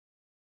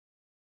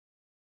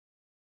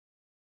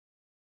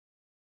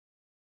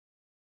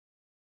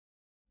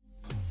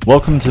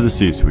Welcome to the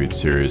C-Suite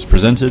series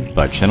presented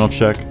by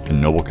ChannelCheck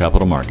and Noble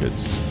Capital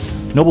Markets.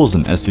 Noble is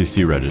an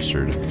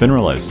SEC-registered,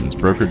 FINRA licensed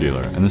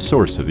broker-dealer and the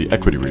source of the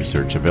equity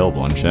research available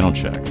on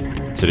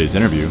ChannelCheck. Today's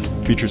interview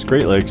features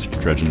Great Lakes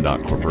Dredge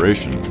Dock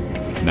Corporation,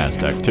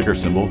 NASDAQ ticker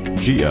symbol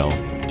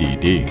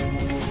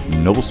GLDD.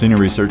 Noble Senior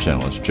Research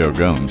Analyst Joe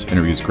Gomes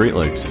interviews Great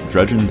Lakes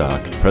Dredge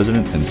Dock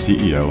President and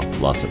CEO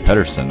Lasse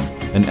Petterson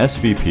and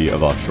SVP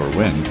of Offshore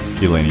Wind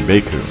Eleni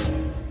Beyko.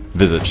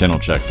 Visit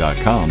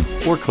channelcheck.com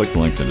or click the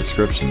link in the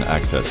description to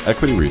access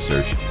equity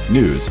research,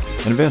 news,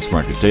 and advanced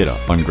market data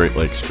on Great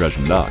Lakes Dredge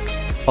Dock,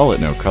 all at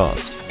no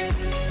cost.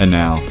 And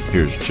now,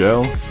 here's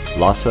Joe,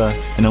 Lasse,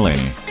 and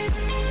Eleni.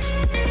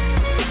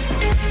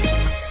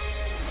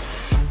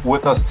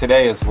 With us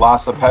today is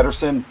Lasse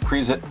Petterson,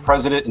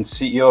 President and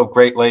CEO of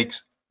Great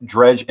Lakes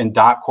Dredge and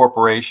Dock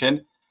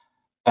Corporation,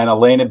 and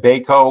Eleni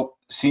Beyko,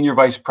 Senior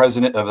Vice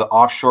President of the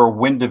Offshore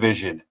Wind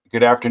Division.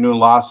 Good afternoon,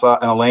 Lasse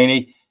and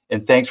Eleni,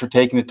 and thanks for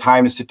taking the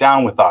time to sit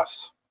down with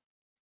us.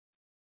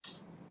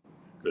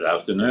 Good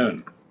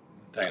afternoon.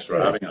 Thanks for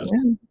having us.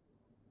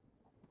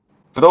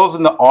 For those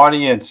in the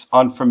audience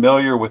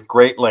unfamiliar with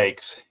Great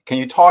Lakes, can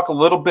you talk a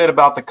little bit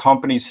about the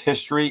company's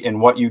history and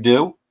what you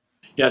do?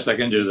 Yes, I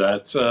can do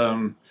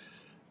that.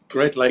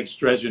 Great Lakes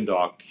Dredge and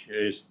Dock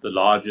is the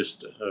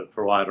largest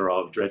provider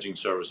of dredging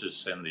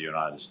services in the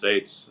United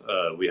States.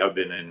 We have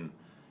been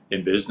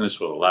in business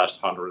for the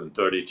last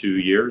 132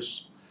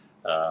 years.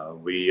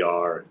 We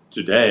are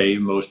today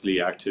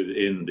mostly active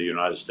in the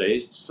United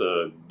States,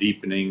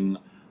 deepening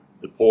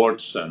the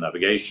ports and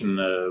navigation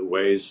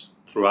ways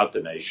throughout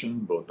the nation,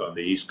 both on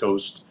the East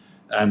Coast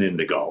and in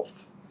the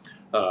Gulf.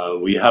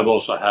 We have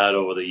also had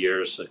over the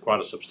years quite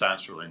a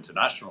substantial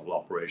international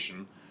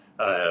operation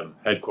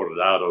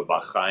headquartered out of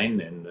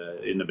Bahrain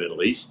in the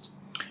Middle East,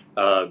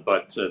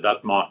 but that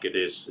market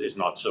is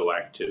not so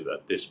active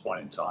at this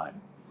point in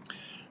time.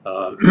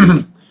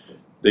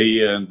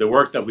 The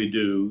work that we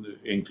do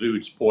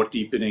includes port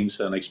deepenings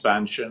and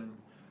expansion.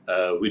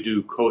 We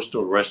do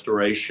coastal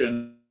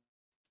restoration,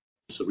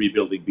 so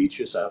rebuilding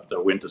beaches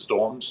after winter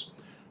storms.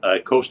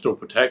 Coastal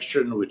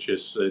protection, which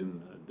is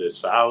in the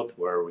south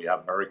where we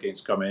have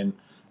hurricanes come in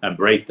and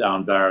break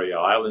down barrier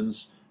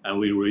islands, and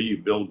we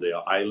rebuild the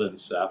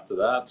islands after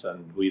that.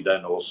 And we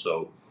then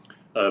also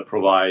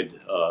provide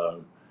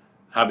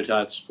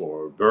habitats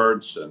for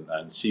birds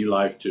and sea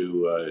life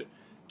to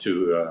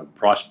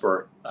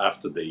prosper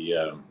after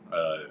the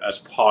as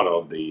part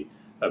of the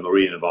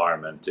marine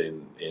environment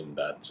in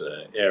that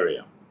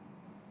area.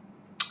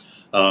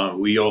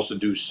 We also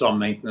do some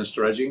maintenance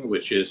dredging,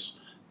 which is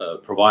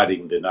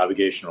providing the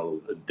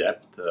navigational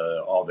depth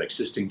of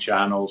existing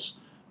channels,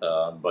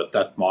 but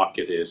that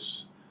market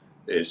is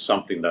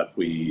something that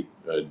we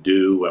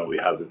do when we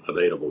have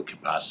available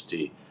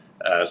capacity,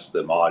 as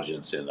the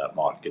margins in that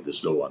market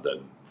is lower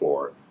than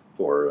for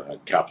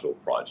capital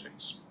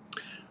projects.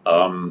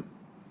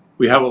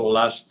 We have over the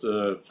last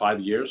 5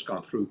 years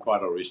gone through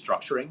quite a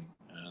restructuring,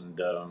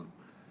 and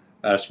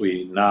as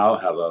we now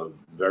have a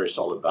very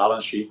solid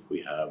balance sheet,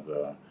 we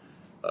have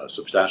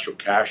substantial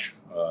cash,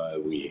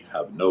 we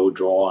have no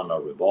draw on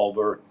our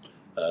revolver,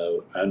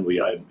 and we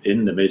are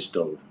in the midst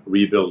of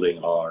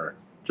rebuilding our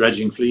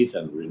dredging fleet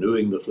and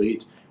renewing the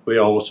fleet. We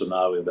are also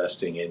now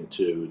investing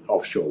into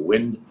offshore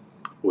wind,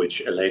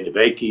 which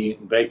Eleni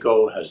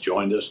Beyko has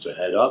joined us to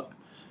head up.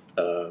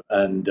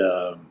 And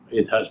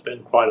it has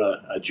been quite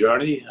a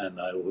journey, and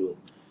I will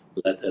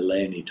let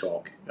Eleni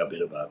talk a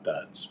bit about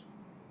that.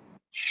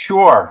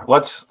 Sure.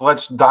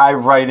 Let's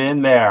dive right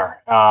in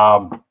there.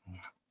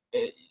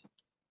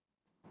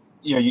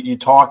 You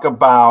talk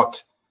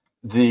about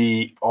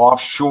the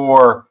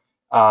offshore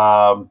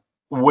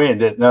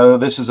wind. Now,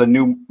 this is a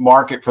new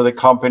market for the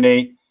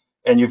company,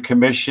 and you've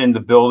commissioned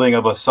the building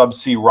of a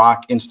subsea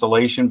rock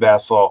installation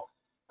vessel.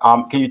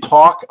 Can you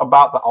talk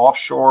about the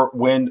offshore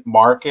wind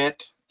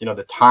market?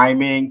 The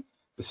timing,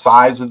 the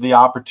size of the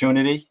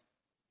opportunity?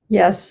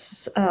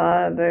 Yes,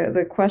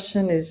 the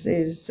question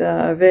is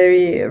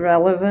very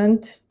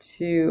relevant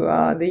to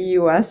the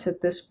U.S. at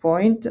this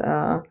point.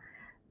 The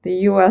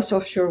U.S.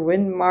 offshore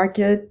wind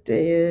market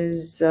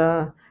is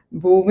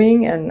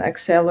booming and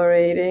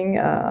accelerating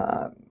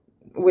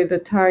with a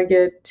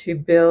target to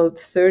build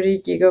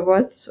 30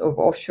 gigawatts of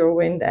offshore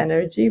wind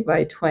energy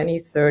by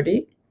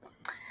 2030.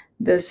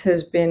 This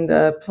has been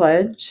the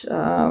pledge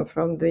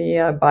from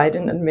the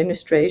Biden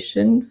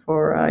administration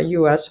for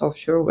U.S.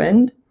 offshore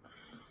wind.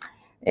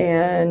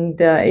 And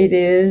it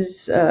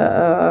is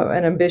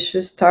an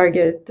ambitious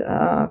target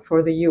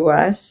for the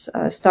U.S.,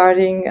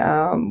 starting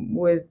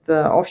with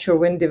offshore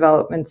wind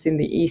developments in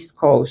the East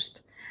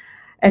Coast.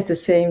 At the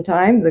same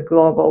time, the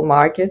global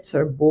markets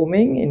are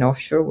booming in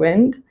offshore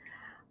wind.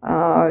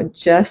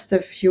 Just a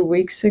few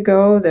weeks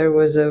ago, there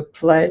was a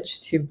pledge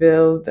to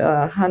build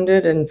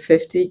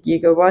 150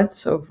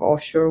 gigawatts of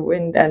offshore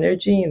wind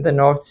energy in the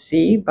North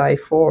Sea by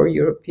 4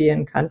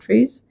 European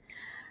countries.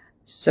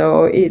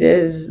 So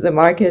the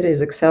market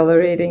is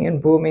accelerating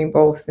and booming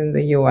both in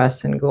the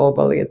US and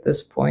globally at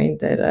this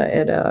point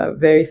at a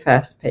very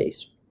fast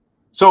pace.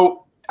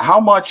 So how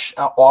much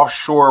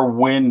offshore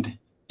wind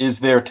is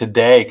there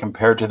today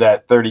compared to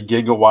that 30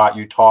 gigawatt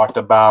you talked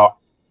about?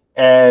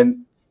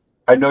 And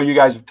I know you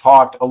guys have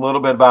talked a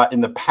little bit about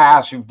in the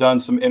past, you've done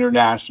some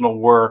international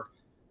work.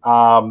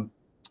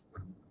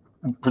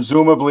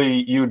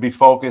 Presumably you would be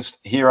focused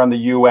here on the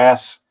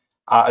US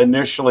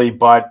initially,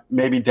 but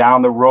maybe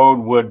down the road,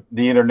 would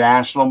the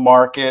international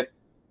market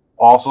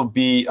also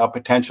be a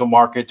potential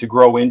market to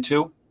grow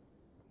into?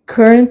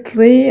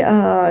 Currently,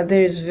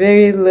 there's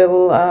very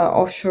little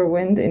offshore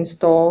wind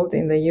installed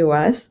in the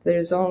US.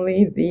 There's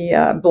only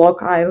the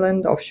Block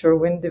Island offshore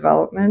wind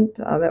development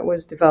that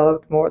was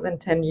developed more than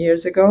 10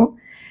 years ago.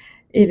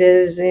 It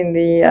is in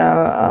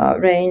the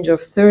range of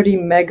 30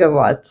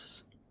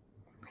 megawatts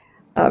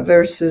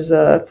versus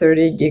a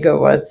 30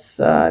 gigawatts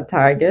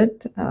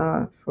target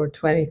for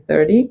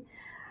 2030.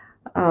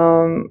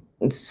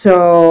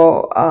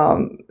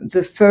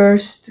 The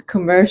first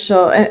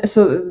commercial,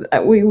 so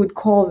we would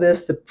call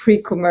this the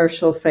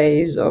pre-commercial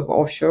phase of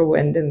offshore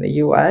wind in the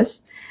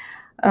US.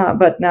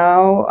 But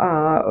now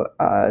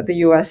the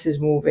US is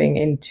moving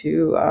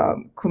into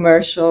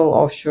commercial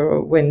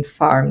offshore wind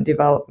farm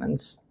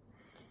developments.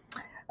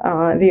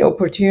 The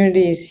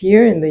opportunity is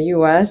here in the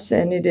US,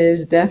 and it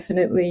is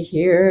definitely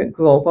here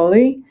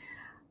globally.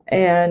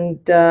 And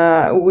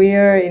we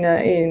are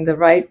in the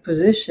right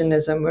position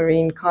as a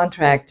marine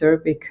contractor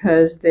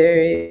because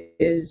there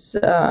is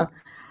a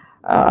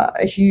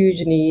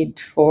huge need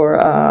for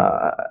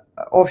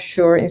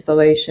offshore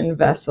installation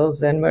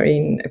vessels and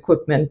marine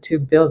equipment to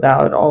build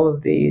out all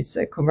of these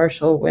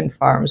commercial wind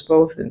farms,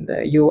 both in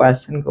the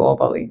US and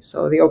globally.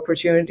 So the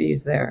opportunity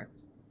is there.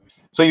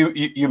 So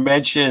you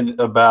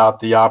mentioned about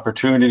the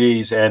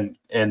opportunities and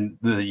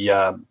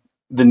the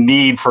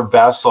need for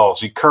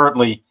vessels. You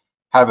currently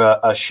have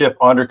a ship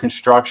under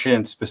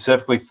construction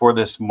specifically for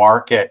this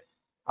market.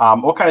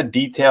 What kind of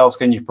details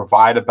can you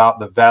provide about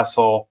the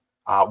vessel?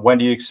 When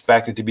do you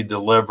expect it to be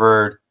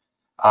delivered?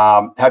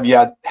 Have you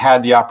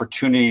had the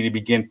opportunity to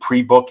begin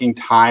pre-booking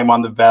time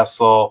on the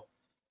vessel?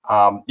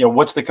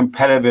 What's the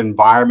competitive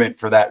environment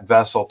for that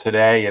vessel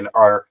today? And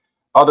are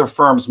other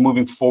firms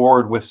moving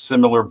forward with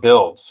similar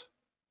builds?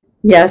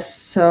 Yes,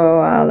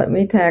 so let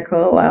me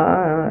tackle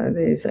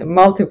these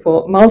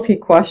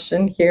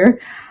multi-question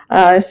here.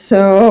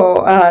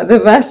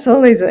 The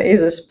vessel is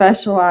a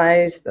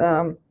specialized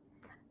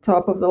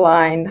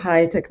top-of-the-line,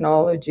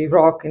 high-technology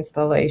rock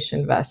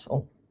installation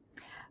vessel.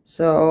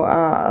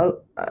 So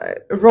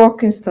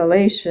rock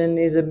installation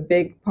is a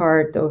big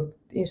part of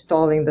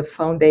installing the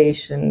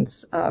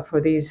foundations for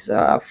these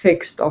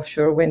fixed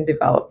offshore wind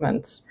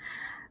developments.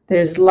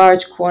 There's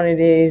large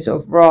quantities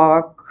of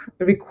rock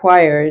are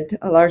required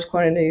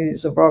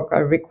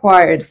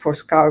for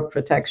scour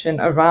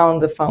protection around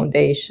the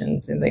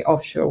foundations in the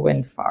offshore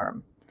wind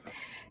farm.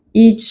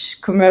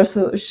 Each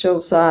commercial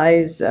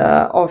size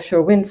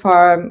offshore wind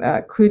farm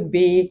could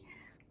be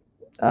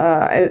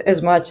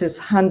as much as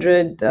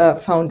 100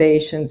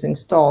 foundations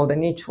installed,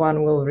 and each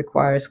one will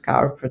require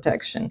scour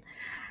protection.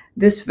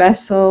 This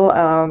vessel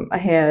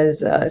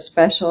has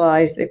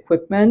specialized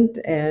equipment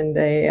and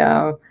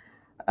a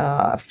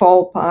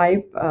fall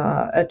pipe,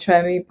 a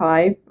tremie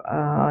pipe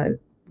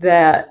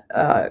that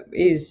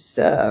is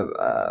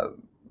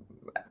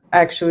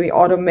actually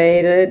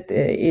automated.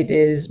 It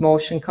is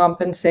motion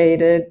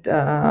compensated,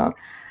 and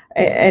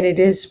it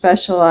is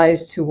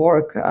specialized to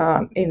work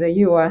in the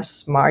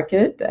U.S.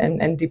 market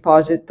and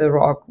deposit the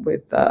rock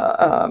with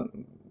a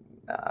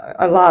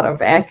lot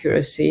of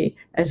accuracy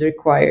as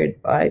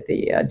required by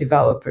the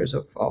developers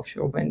of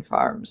offshore wind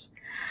farms.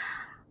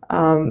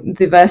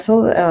 The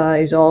vessel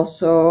is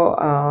also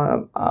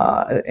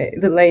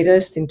the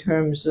latest in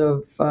terms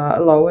of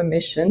low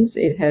emissions.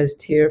 It has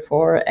Tier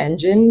 4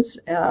 engines.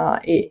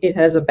 It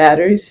has a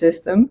battery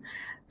system,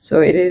 so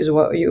it is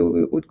what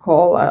you would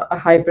call a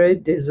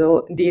hybrid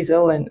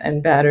diesel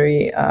and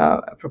battery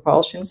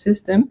propulsion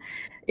system.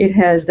 It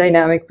has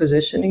dynamic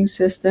positioning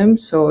system,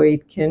 so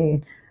it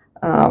can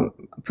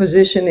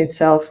position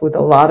itself with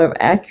a lot of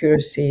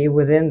accuracy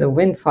within the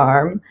wind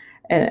farm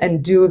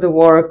and do the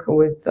work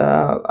with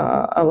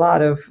a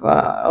lot of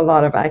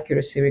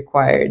accuracy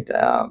required,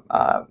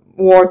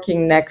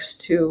 working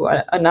next to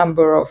a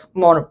number of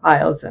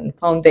monopiles and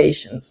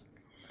foundations,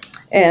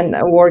 and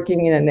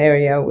working in an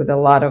area with a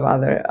lot of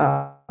other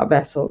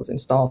vessels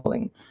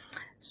installing.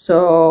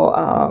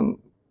 So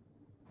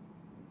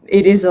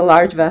it is a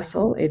large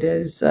vessel. It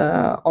is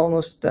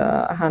almost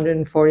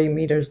 140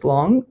 meters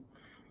long.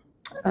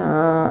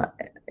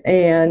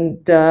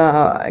 And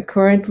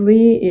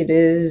currently it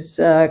is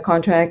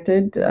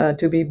contracted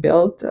to be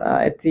built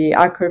at the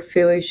Aker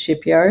Philly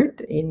shipyard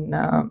in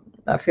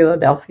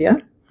Philadelphia.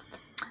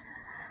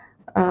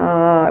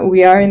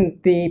 We are in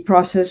the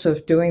process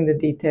of doing the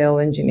detail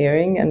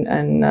engineering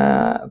and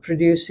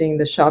producing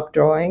the shop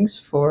drawings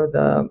for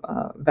the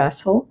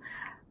vessel.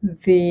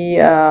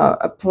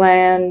 The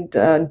planned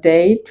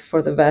date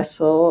for the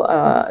vessel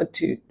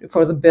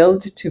for the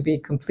build to be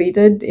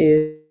completed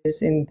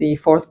is in the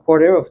fourth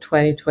quarter of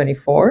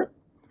 2024.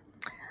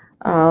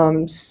 We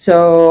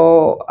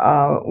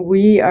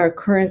are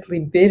currently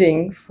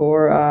bidding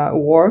for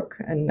work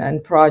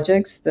and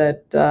projects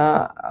that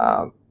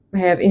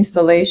have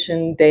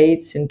installation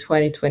dates in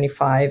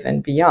 2025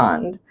 and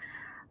beyond,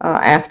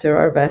 after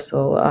our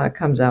vessel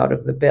comes out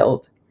of the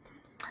build.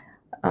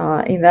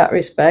 In that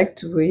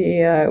respect, we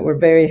were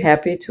very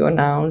happy to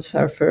announce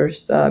our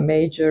first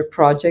major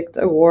project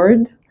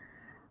award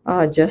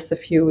just a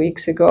few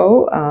weeks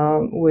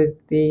ago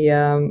with the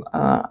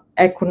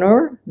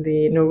Equinor,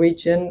 the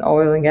Norwegian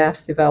oil and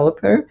gas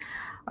developer.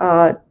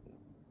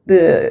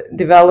 The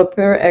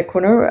developer,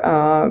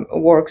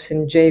 Equinor, works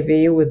in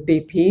JV with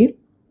BP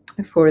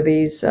for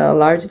these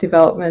large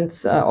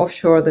developments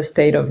offshore the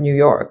state of New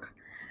York.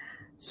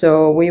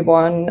 So we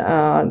won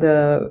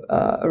the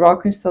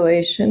rock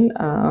installation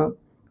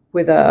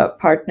with a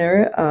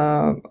partner.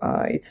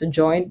 It's a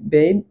joint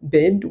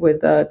bid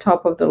with a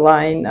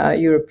top-of-the-line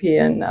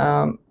European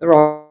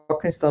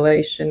rock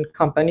installation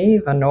company,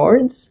 Van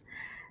Noords,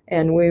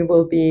 and we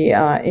will be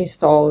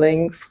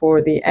installing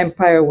for the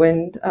Empire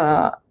Wind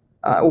 1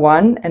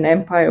 and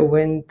Empire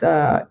Wind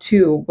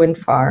 2 wind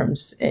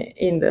farms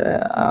in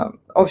the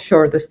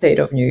offshore the state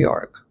of New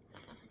York.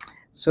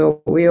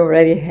 So we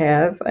already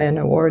have an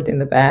award in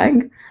the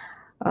bag,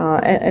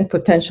 and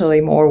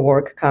potentially more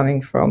work coming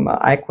from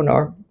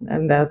Equinor.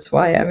 And that's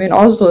why I'm in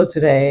Oslo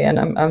today, and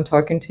I'm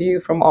talking to you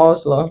from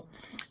Oslo,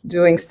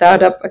 doing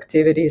startup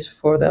activities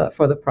for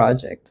the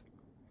project.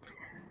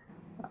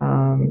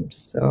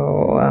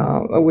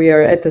 We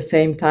are at the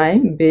same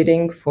time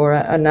bidding for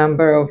a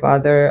number of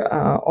other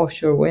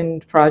offshore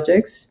wind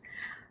projects,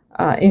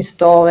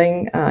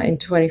 installing in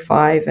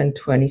 25 and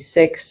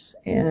 26,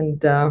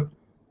 and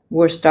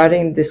we're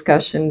starting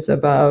discussions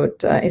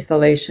about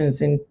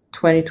installations in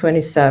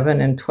 2027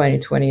 and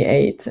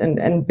 2028,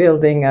 and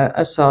building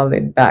a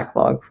solid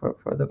backlog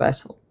for the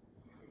vessel.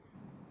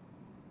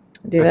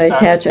 Did I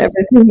catch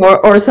everything,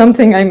 or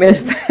something I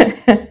missed?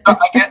 I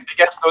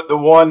guess the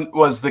one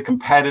was the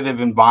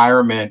competitive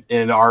environment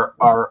in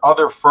our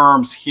other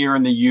firms here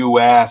in the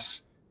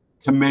U.S.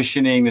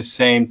 commissioning the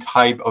same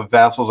type of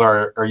vessels.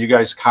 Are you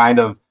guys kind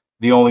of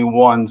the only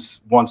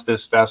ones, once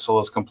this vessel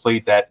is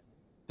complete, that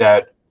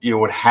you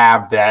would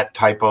have that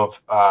type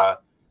of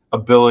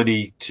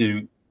ability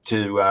to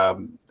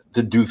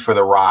do for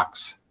the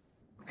rocks?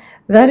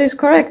 That is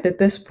correct. At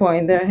this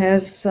point, there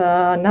has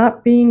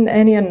not been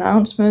any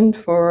announcement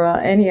for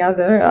any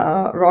other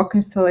rock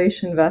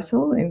installation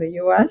vessel in the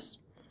U.S.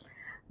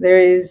 There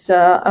is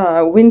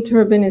a wind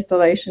turbine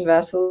installation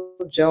vessel,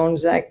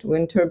 Jones Act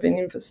wind turbine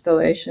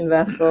installation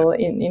vessel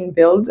in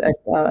build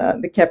at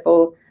the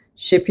Keppel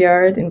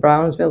shipyard in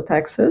Brownsville,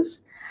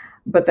 Texas.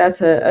 But that's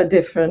a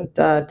different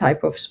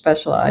type of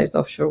specialized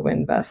offshore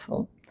wind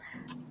vessel.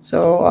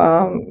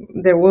 So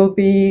there will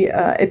be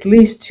at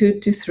least 2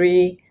 to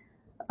 3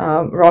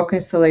 rock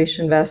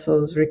installation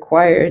vessels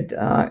required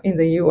in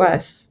the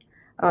U.S.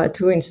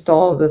 To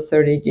install the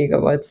 30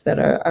 gigawatts that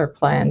are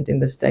planned in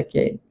this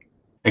decade.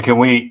 And can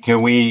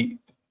we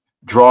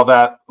draw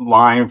that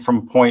line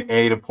from point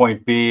A to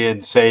point B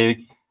and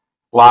say,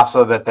 Lasse,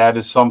 that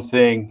is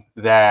something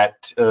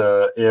that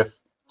if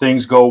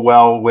things go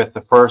well with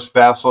the first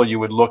vessel, you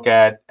would look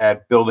at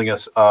building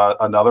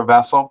another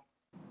vessel?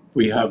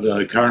 We have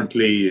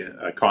currently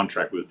a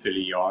contract with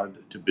Philly Yard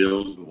to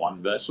build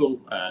one vessel,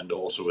 and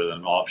also with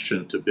an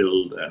option to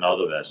build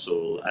another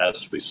vessel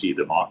as we see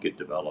the market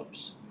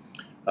develops.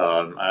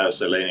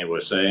 As Eleni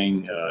was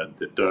saying,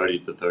 the 30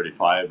 to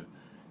 35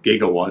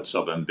 gigawatts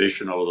of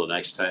ambition over the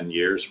next 10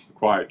 years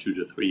require 2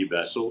 to 3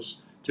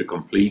 vessels to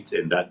complete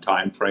in that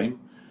time frame.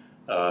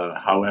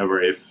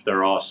 However, if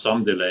there are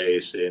some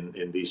delays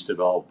in these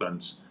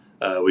developments,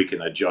 we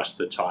can adjust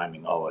the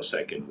timing of a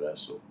second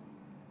vessel.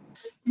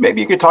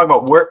 Maybe you could talk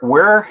about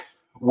where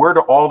do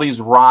all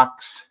these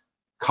rocks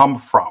come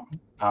from?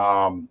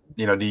 Are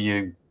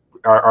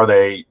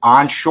they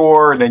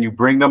onshore and then you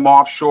bring them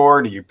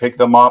offshore? Do you pick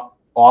them up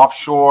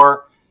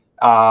offshore?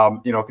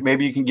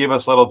 Maybe you can give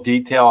us a little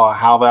detail on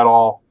how that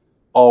all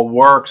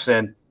works.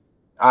 And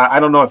I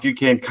don't know if you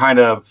can kind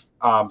of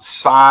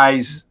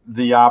size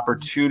the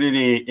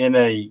opportunity in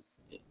a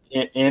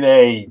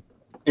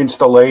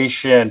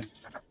installation.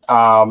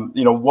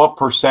 What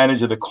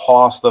percentage of the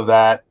cost of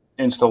that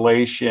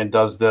installation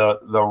does the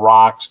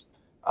rocks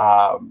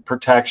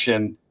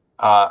protection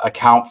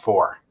account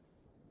for?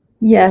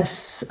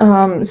 Yes.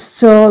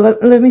 So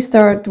let me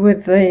start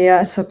with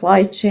the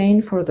supply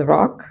chain for the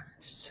rock.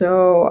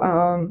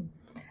 So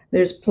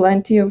there's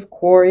plenty of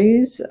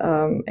quarries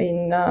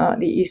in the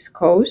East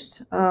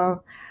Coast,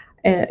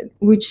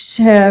 which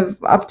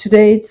have up to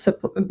date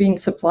been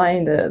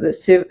supplying the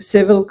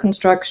civil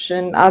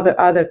construction,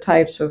 other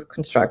types of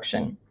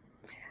construction.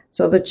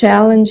 So the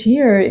challenge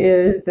here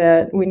is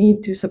that we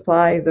need to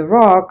supply the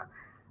rock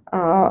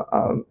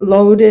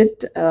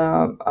loaded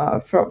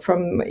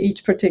from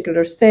each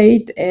particular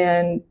state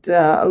and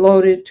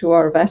loaded to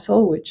our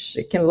vessel, which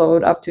can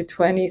load up to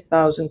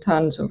 20,000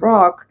 tons of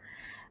rock,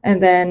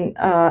 and then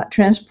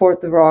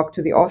transport the rock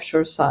to the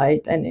offshore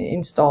site and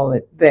install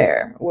it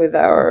there with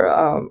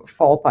our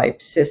fall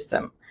pipe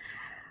system.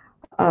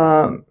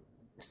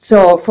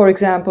 So, for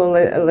example,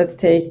 let's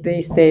take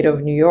the state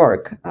of New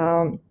York.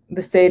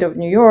 The state of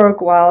New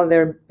York, while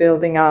they're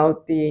building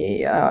out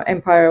the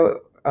Empire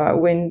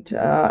wind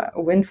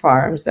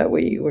farms that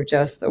we were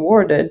just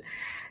awarded,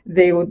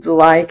 they would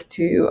like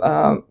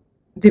to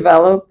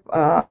develop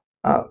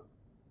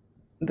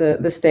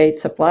the state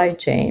supply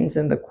chains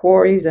and the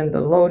quarries and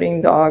the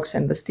loading docks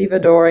and the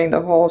stevedoring,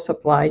 the whole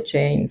supply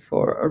chain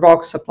for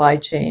rock supply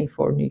chain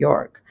for New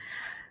York.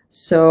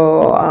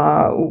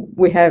 So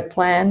we have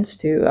plans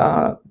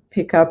to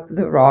pick up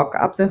the rock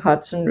up the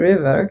Hudson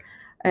River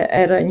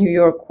at a New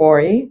York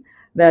quarry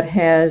that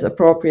has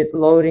appropriate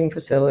loading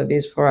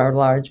facilities for our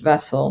large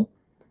vessel.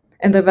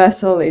 And the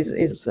vessel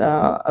is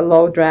a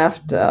low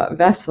draft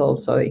vessel,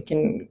 so it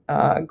can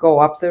go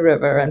up the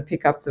river and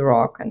pick up the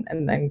rock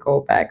and then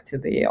go back to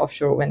the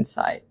offshore wind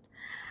site.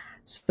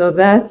 So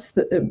that's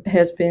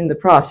has been the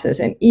process.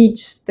 And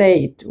each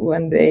state,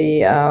 when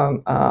they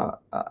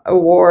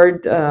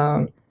award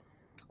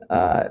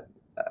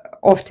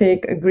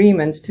offtake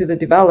agreements to the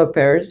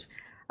developers,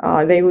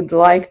 they would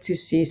like to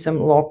see some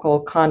local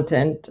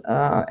content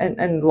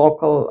and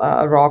local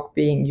rock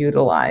being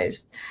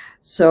utilized.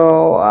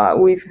 So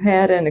we've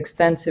had an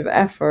extensive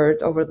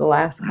effort over the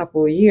last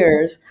couple of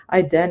years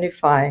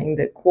identifying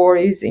the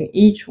quarries in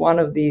each one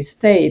of these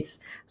states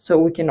so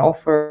we can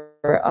offer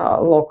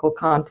local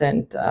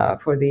content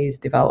for these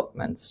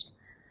developments.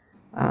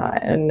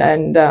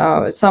 And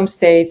some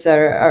states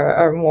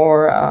are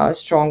more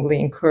strongly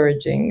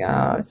encouraging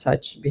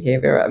such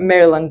behavior,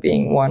 Maryland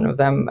being one of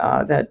them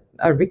that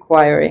are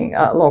requiring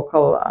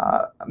local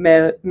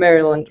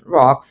Maryland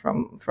rock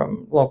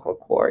from local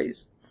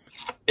quarries.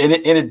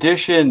 In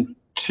addition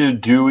to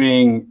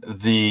doing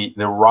the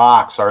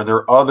rocks, are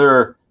there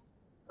other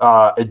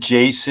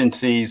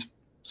adjacencies,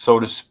 so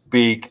to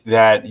speak,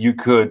 that you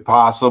could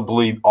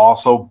possibly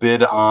also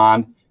bid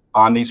on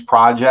these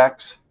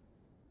projects?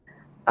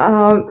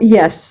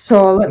 Yes,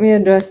 so let me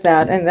address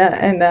that, and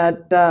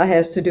that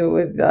has to do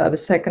with the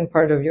second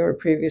part of your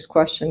previous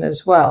question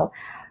as well.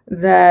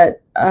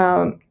 That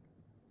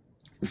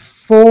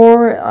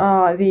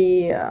for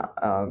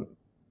the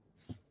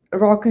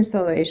rock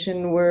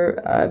installation,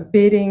 we're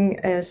bidding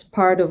as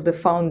part of the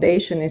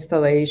foundation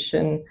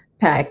installation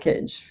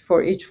package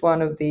for each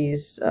one of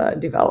these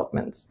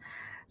developments.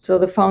 So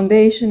the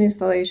foundation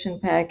installation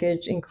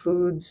package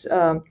includes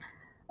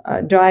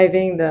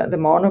driving the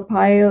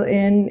monopile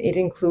in. It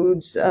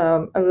includes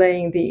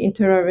laying the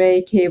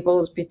interarray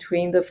cables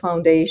between the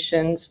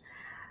foundations.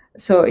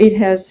 So it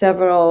has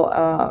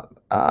several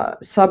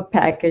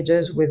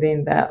sub-packages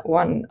within that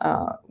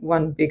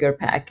one bigger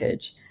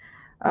package.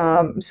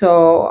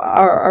 So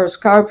our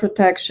scar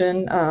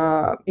protection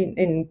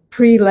in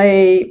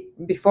pre-lay,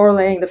 before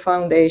laying the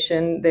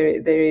foundation,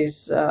 there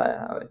is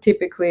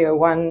typically a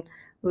one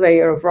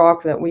layer of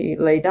rock that we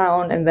lay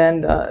down, and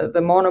then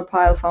the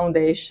monopile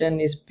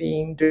foundation is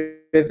being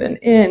driven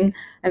in,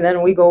 and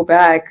then we go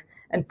back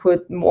and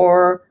put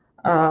more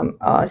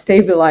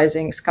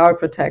stabilizing scar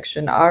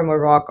protection armor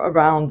rock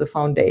around the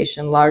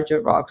foundation,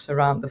 larger rocks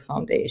around the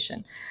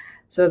foundation.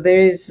 So there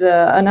is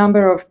a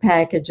number of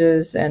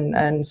packages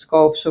and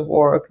scopes of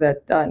work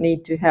that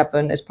need to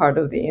happen as part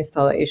of the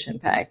installation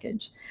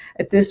package.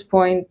 At this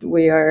point,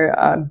 we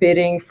are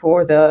bidding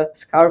for the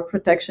scar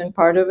protection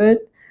part of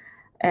it,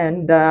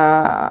 and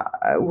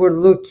we're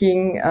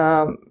looking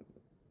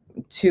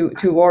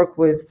to work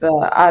with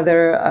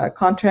other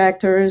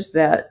contractors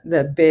that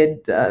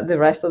bid the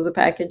rest of the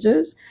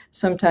packages.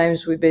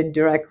 Sometimes we bid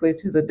directly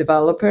to the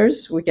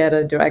developers. We get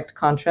a direct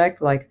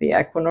contract like the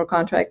Equinor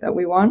contract that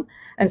we won,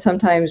 and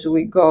sometimes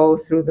we go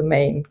through the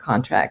main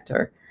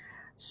contractor.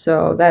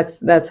 So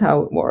that's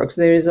how it works.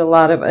 There is a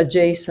lot of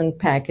adjacent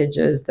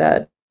packages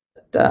that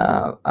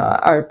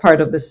are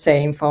part of the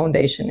same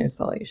foundation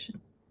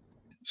installation.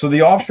 So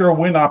the offshore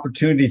wind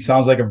opportunity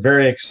sounds like a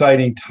very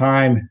exciting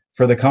time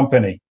for the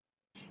company.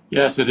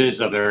 Yes, it is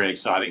a very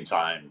exciting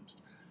time.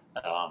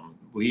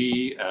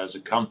 We, as a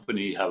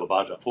company, have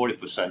about a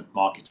 40%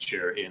 market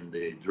share in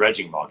the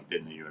dredging market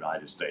in the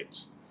United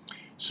States.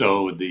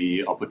 So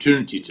the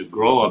opportunity to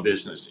grow a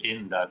business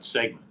in that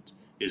segment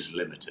is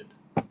limited.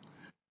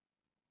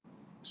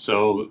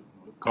 So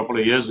a couple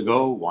of years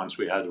ago, once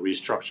we had to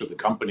restructure the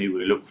company,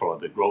 we looked for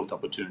the growth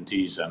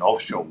opportunities, and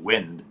offshore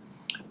wind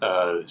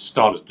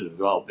started to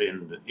develop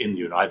in the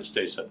United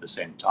States at the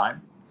same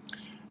time.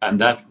 And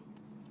that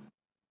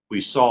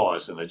we saw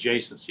as an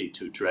adjacency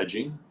to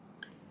dredging.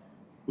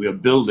 We are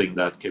building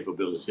that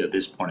capability at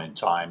this point in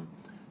time,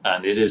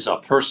 and it is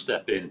our first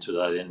step into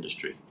that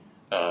industry.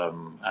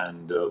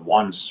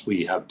 Once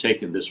we have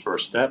taken this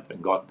first step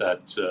and got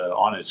that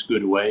on its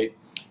good way,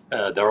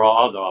 there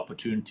are other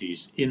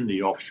opportunities in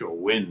the offshore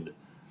wind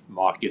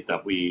market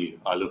that we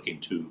are looking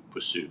to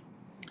pursue.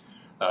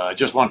 I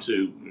just want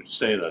to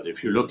say that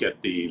if you look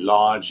at the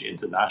large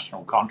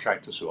international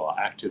contractors who are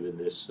active in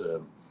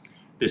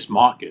this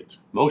market,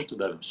 most of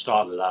them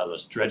started out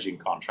as dredging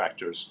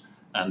contractors,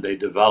 and they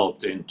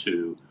developed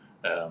into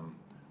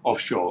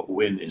offshore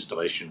wind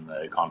installation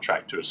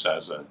contractors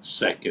as a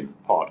second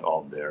part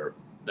of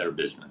their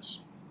business.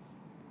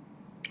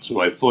 So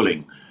by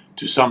fulling,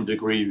 to some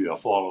degree, we are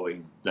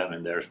following them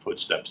in their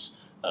footsteps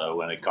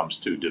when it comes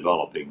to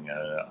developing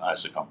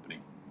as a company.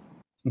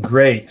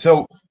 Great.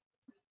 So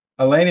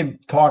Eleni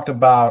talked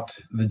about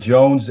the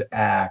Jones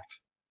Act.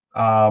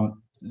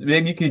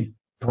 Maybe you could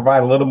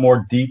provide a little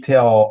more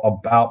detail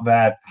about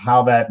that,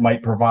 how that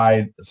might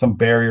provide some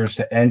barriers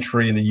to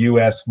entry in the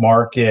U.S.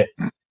 market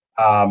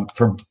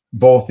for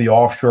both the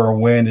offshore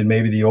wind and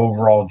maybe the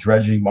overall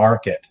dredging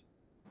market.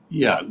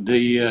 Yeah,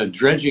 the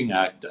Dredging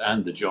Act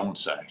and the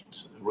Jones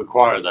Act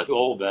require that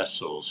all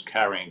vessels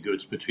carrying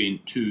goods between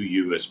two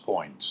U.S.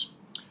 points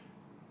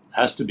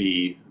has to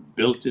be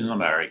built in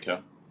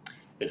America,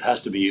 it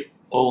has to be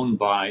owned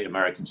by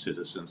American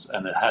citizens,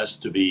 and it has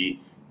to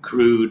be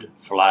crewed,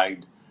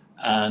 flagged,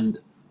 and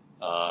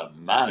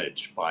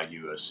managed by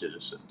U.S.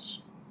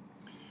 citizens.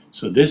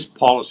 So this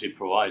policy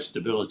provides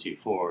stability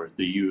for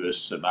the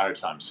U.S.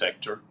 maritime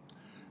sector,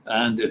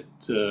 and it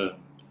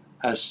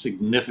has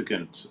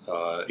significant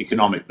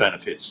economic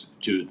benefits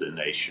to the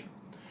nation.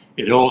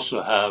 It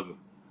also have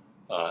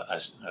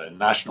a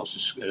national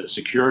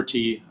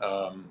security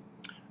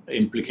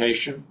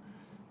implication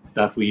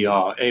that we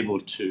are able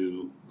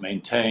to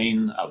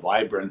maintain a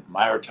vibrant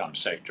maritime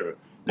sector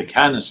that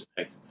can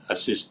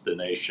assist the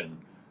nation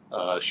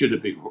should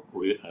it be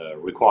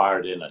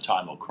required in a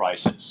time of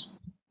crisis.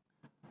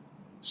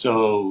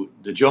 So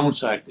the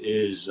Jones Act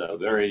is a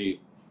very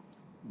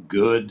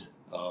good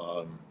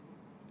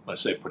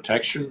let's say,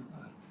 protection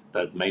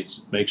that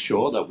makes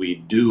sure that we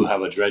do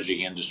have a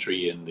dredging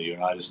industry in the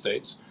United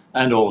States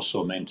and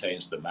also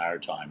maintains the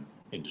maritime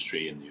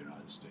industry in the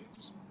United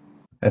States.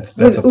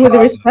 With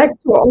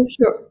respect to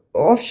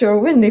offshore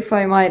wind, if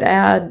I might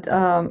add,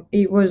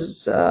 it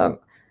was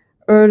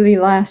early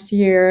last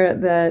year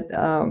that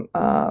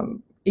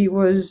it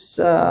was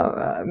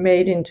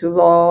made into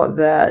law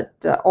that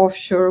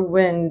offshore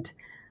wind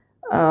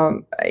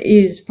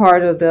is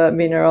part of the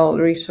mineral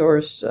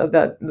resource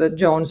that the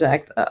Jones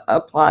Act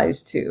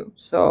applies to.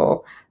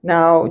 So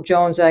now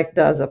Jones Act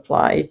does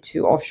apply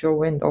to offshore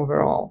wind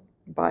overall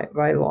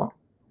by law.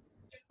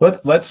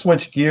 Let's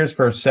switch gears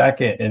for a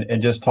second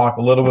and just talk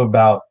a little bit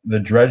about the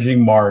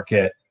dredging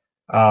market.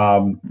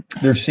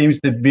 There seems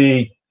to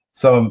be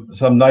some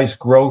nice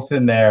growth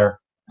in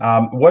there.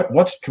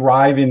 What's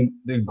driving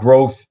the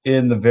growth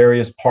in the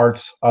various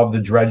parts of the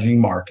dredging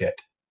market?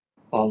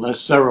 Well, there's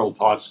several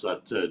parts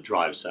that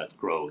drives that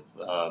growth.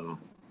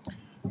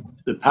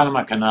 The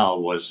Panama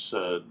Canal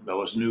there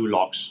was new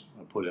locks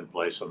put in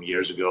place some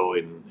years ago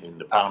in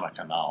the Panama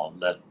Canal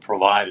that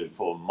provided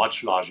for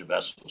much larger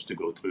vessels to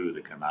go through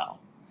the canal.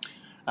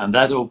 And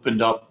that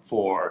opened up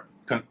for,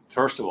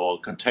 first of all,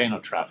 container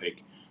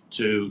traffic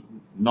to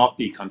not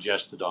be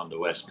congested on the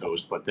West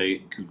Coast, but they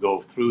could go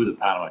through the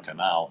Panama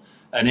Canal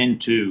and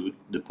into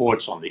the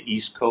ports on the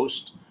East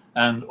Coast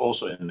and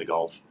also in the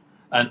Gulf,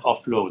 and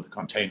offload the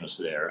containers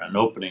there, and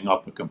opening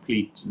up a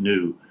complete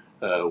new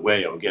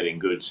way of getting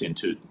goods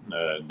into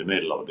the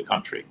middle of the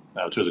country,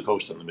 to the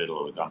coast in the middle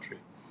of the country.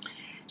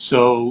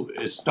 So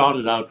it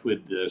started out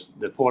with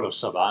the port of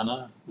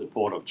Savannah, the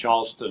port of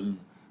Charleston.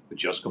 We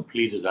just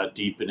completed that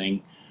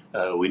deepening.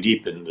 We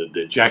deepened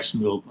the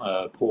Jacksonville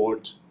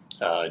port,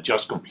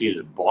 just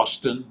completed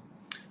Boston,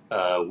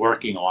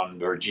 working on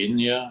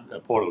Virginia, the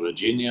port of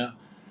Virginia.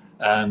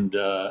 And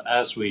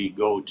as we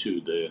go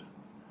to the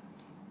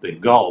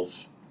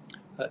Gulf,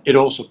 it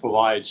also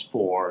provides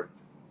for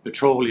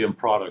petroleum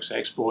products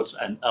exports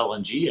and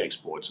LNG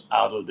exports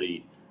out of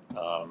the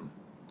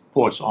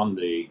ports on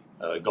the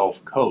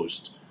Gulf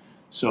Coast.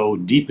 So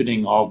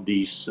deepening of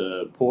these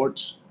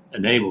ports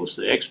enables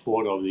the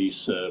export of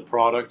these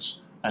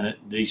products, and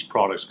these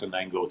products can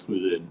then go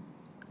through the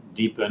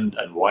deepened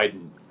and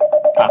widened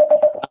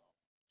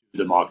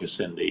the markets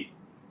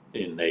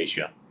in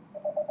Asia.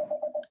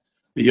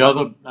 The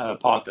other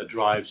part that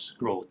drives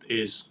growth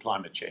is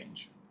climate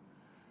change.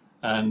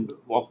 And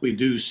what we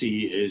do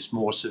see is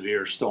more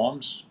severe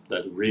storms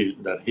that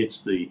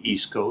hits the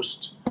East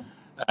Coast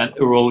and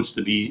erodes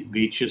the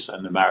beaches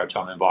and the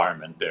maritime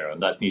environment there,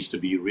 and that needs to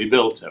be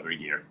rebuilt every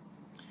year.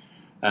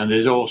 And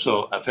it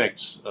also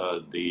affects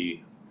the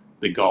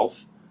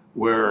Gulf,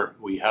 where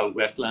we have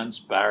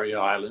wetlands, barrier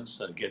islands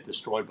that get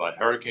destroyed by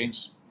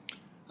hurricanes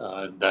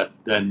that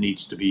then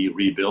needs to be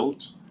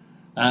rebuilt.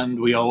 And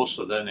we are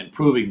also then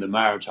improving the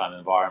maritime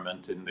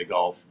environment in the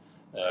Gulf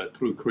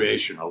through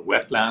creation of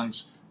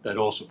wetlands that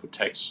also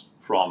protects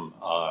from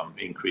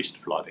increased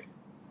flooding.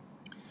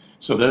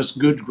 So there's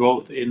good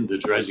growth in the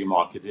dredging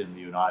market in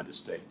the United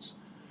States.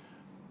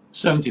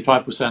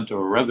 75% of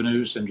our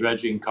revenues in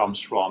dredging comes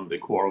from the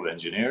Corps of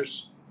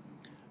Engineers.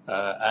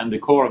 And the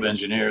Corps of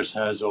Engineers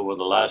has, over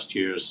the last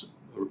years,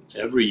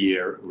 every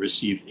year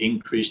received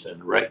increased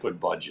and record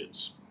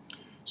budgets.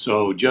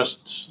 So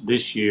just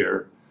this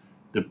year,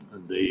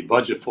 the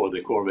budget for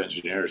the Corps of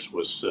Engineers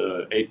was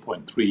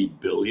 $8.3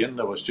 billion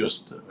that was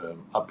just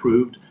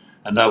approved,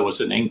 and that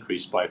was an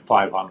increase by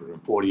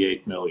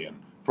 $548 million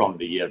from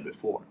the year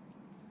before.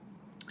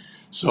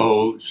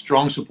 So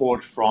strong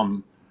support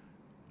from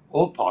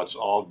all parts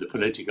of the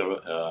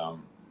political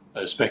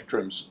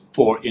spectrums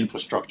for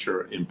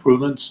infrastructure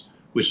improvements,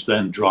 which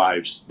then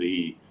drives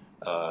the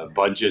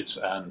budgets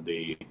and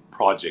the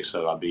projects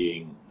that are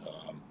being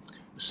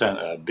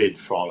bid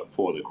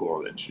for the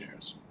Corps of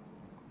Engineers.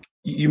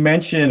 You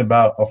mentioned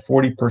about a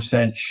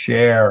 40%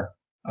 share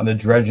on the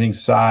dredging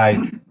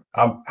side.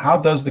 How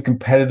does the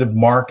competitive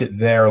market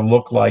there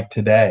look like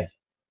today?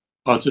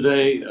 Well,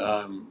 today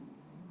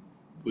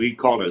we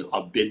call it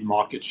a bid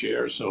market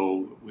share.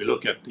 So we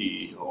look at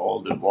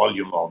all the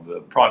volume of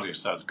the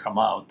projects that come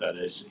out that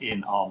is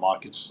in our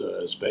market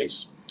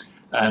space,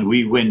 and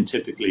we win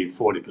typically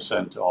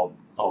 40%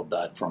 of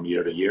that from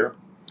year to year,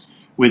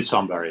 with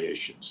some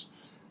variations.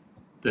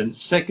 The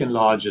second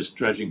largest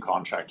dredging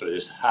contractor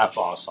is half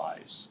our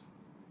size,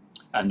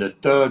 and the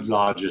third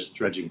largest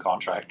dredging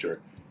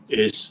contractor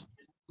is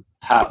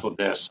half of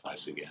their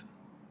size again.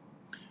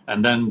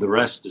 And then the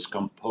rest is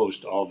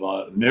composed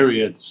of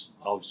myriads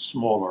of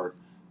smaller,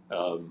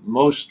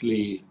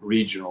 mostly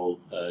regional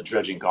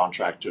dredging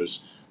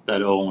contractors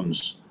that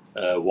owns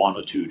one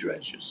or two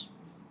dredges.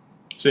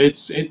 So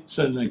it's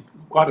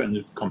quite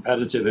a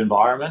competitive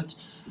environment.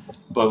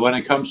 But when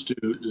it comes to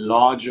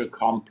larger,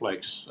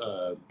 complex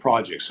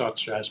projects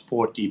such as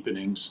port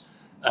deepenings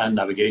and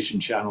navigation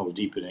channel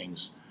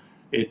deepenings,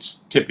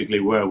 it's typically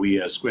where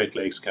we as Great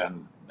Lakes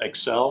can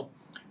excel.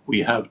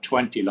 We have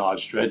 20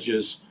 large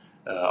dredges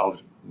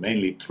of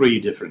mainly 3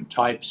 different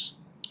types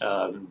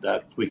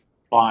that we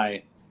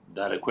apply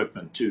that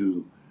equipment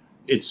to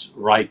its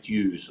right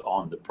use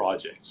on the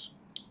projects,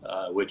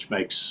 which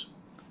makes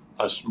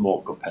us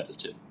more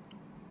competitive.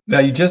 Now,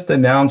 you just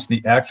announced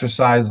the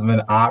exercise of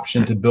an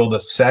option to build a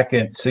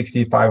second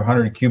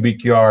 6,500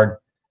 cubic yard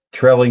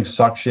trailing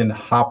suction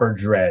hopper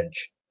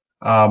dredge.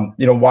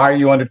 Why are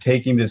you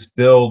undertaking this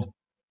build,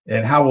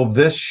 and how will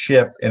this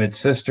ship and its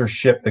sister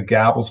ship, the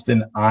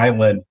Galveston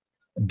Island,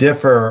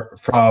 differ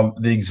from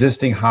the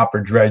existing hopper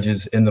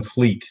dredges in the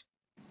fleet?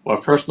 Well,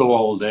 first of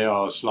all, they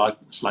are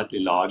slightly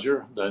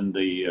larger than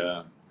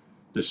the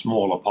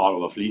smaller part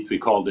of the fleet. We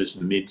call this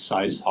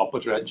mid-size hopper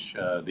dredge.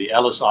 The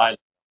LSI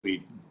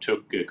we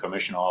took a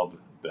commission of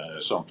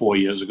some 4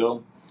 years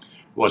ago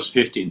was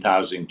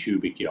 15,000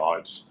 cubic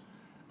yards.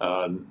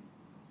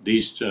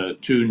 These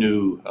 2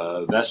 new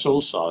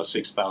vessels are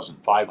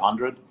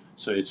 6,500,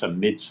 so it's a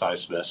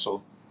mid-size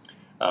vessel.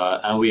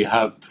 And we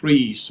have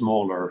 3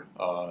 smaller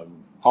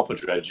hopper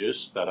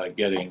dredges that are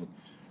getting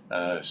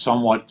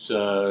somewhat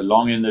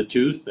long in the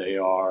tooth. They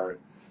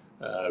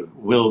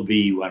will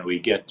be, when we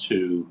get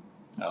to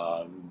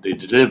the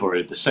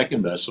delivery, the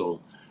second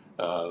vessel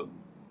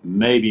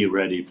may be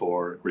ready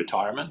for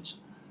retirement.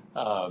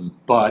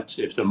 But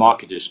if the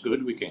market is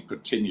good, we can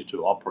continue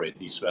to operate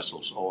these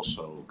vessels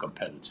also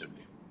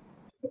competitively.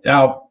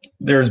 Now,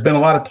 there's been a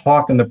lot of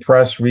talk in the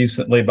press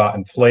recently about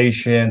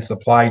inflation,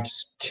 supply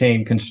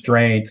chain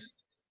constraints,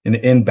 and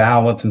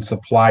imbalance in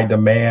supply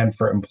demand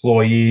for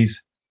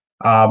employees.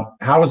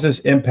 How is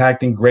this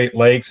impacting Great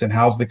Lakes, and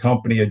how's the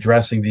company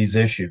addressing these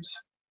issues?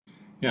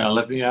 Yeah,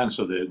 let me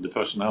answer the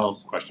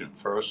personnel question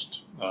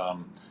first.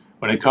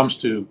 When it comes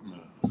to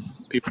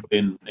people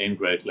in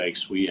Great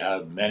Lakes, we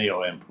have many of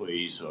our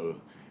employees who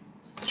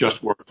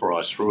just work for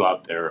us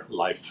throughout their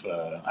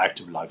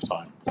active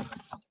lifetime.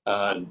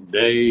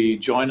 They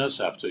join us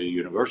after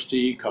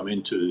university, come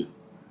into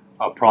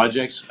our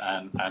projects,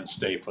 and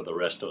stay for the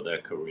rest of their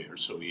career.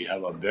 So we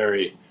have a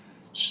very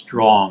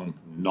strong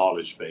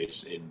knowledge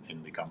base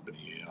in the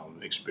company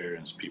of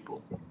experienced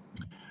people.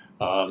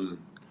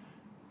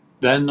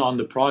 Then on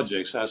the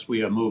projects, as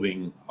we are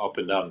moving up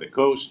and down the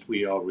coast,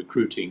 we are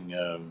recruiting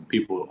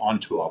people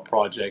onto our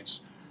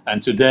projects.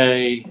 And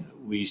today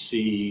we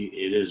see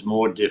it is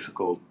more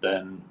difficult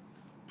than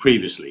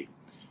previously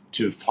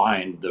to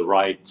find the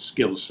right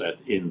skill set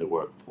in the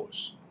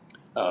workforce.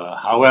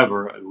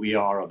 However, we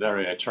are a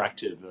very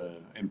attractive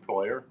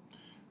employer.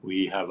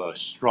 We have a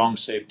strong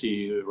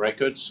safety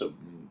record,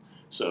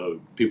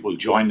 so people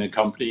join the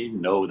company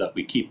know that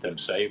we keep them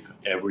safe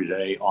every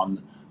day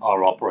on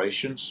our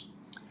operations.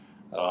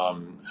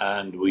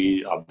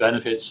 And our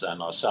benefits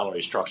and our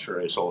salary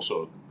structure is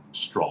also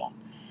strong.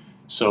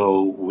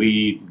 So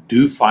we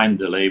do find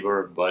the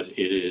labor, but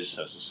it is,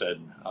 as I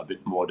said, a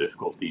bit more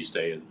difficult these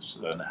days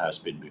than it has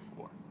been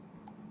before.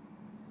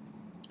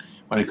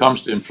 When it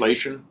comes to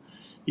inflation,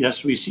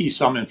 yes, we see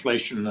some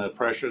inflation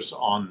pressures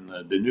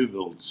on the new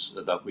builds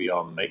that we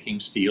are making.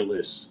 Steel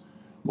is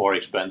more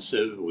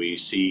expensive. We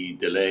see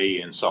delay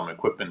in some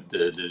equipment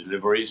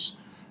deliveries.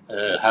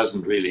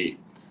 Hasn't really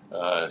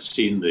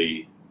seen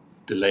the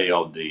delay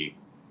of the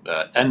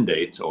end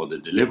date or the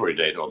delivery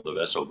date of the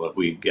vessel, but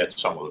we get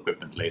some of the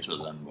equipment later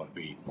than what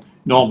we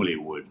normally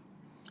would.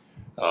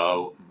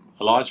 A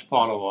large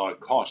part of our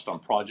cost on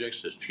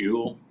projects is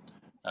fuel,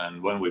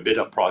 and when we bid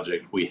a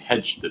project, we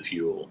hedge the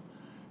fuel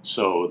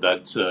so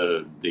that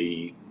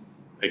the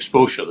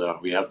exposure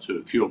that we have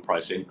to fuel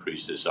price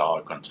increases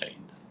are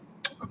contained.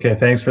 Okay,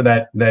 thanks for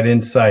that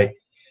insight.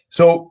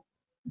 So,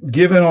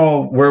 given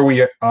all where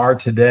we are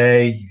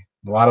today,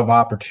 a lot of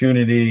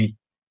opportunity,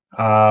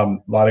 a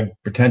lot of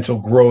potential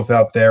growth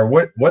out there,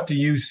 what do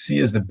you see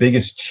as the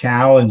biggest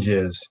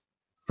challenges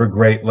for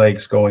Great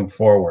Lakes going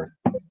forward?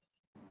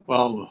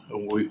 Well,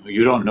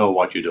 you don't know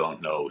what you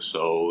don't know,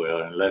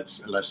 so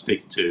let's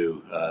stick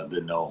to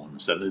the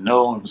knowns. And the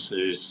knowns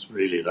is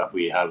really that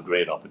we have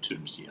great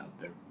opportunity out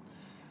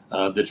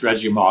there. The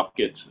dredging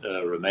market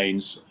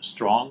remains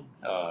strong.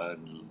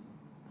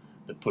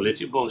 The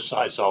political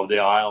sides of the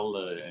aisle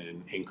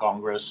in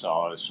Congress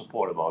are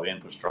supportive of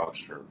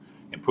infrastructure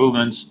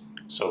improvements,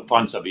 so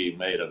funds are being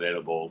made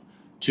available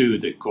to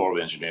the Corps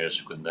of Engineers,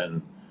 who can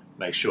then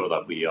make sure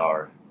that we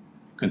are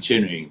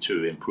continuing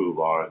to improve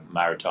our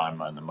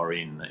maritime and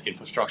marine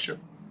infrastructure.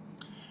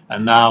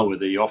 And now with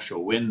the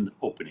offshore wind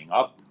opening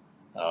up,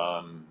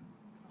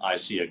 I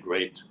see a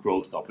great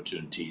growth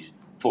opportunity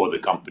for the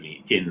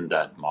company in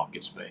that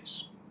market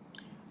space.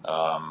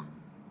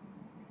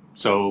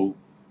 So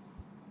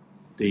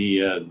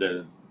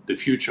the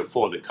future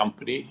for the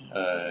company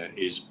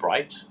is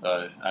bright,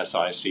 as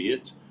I see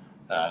it,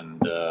 and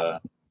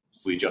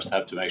we just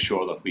have to make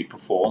sure that we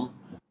perform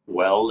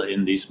well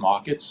in these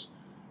markets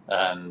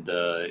and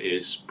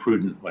is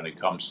prudent when it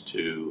comes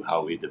to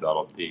how we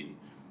develop the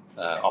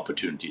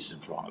opportunities in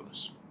front of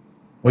us.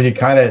 Well, you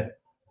kind of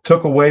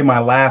took away my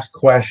last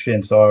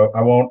question, so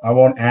I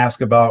won't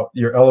ask about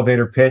your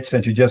elevator pitch,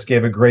 since you just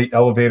gave a great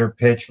elevator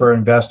pitch for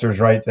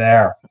investors right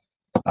there.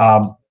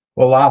 Well,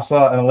 Lasse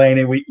and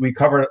Eleni, we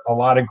covered a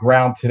lot of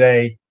ground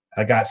today.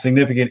 I got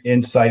significant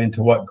insight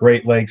into what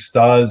Great Lakes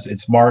does,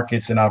 its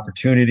markets and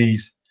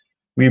opportunities.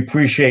 We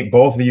appreciate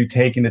both of you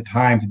taking the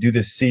time to do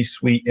this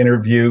C-suite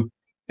interview,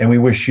 and we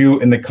wish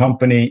you and the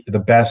company the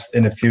best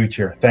in the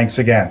future. Thanks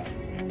again.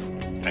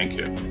 Thank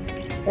you.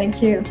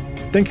 Thank you.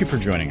 Thank you for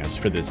joining us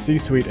for this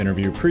C-suite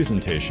interview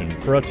presentation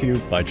brought to you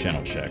by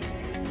Channel Check.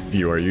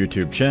 View our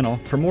YouTube channel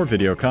for more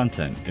video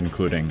content,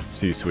 including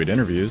C-suite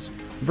interviews,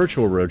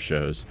 virtual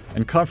roadshows,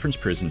 and conference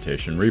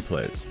presentation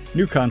replays.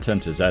 New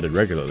content is added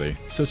regularly,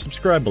 so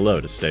subscribe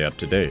below to stay up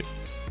to date.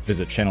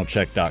 Visit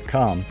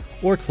channelcheck.com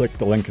or click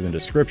the link in the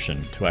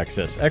description to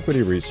access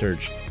equity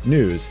research,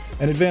 news,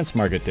 and advanced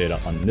market data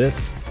on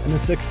this and the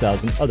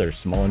 6,000 other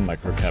small and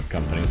micro-cap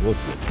companies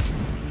listed.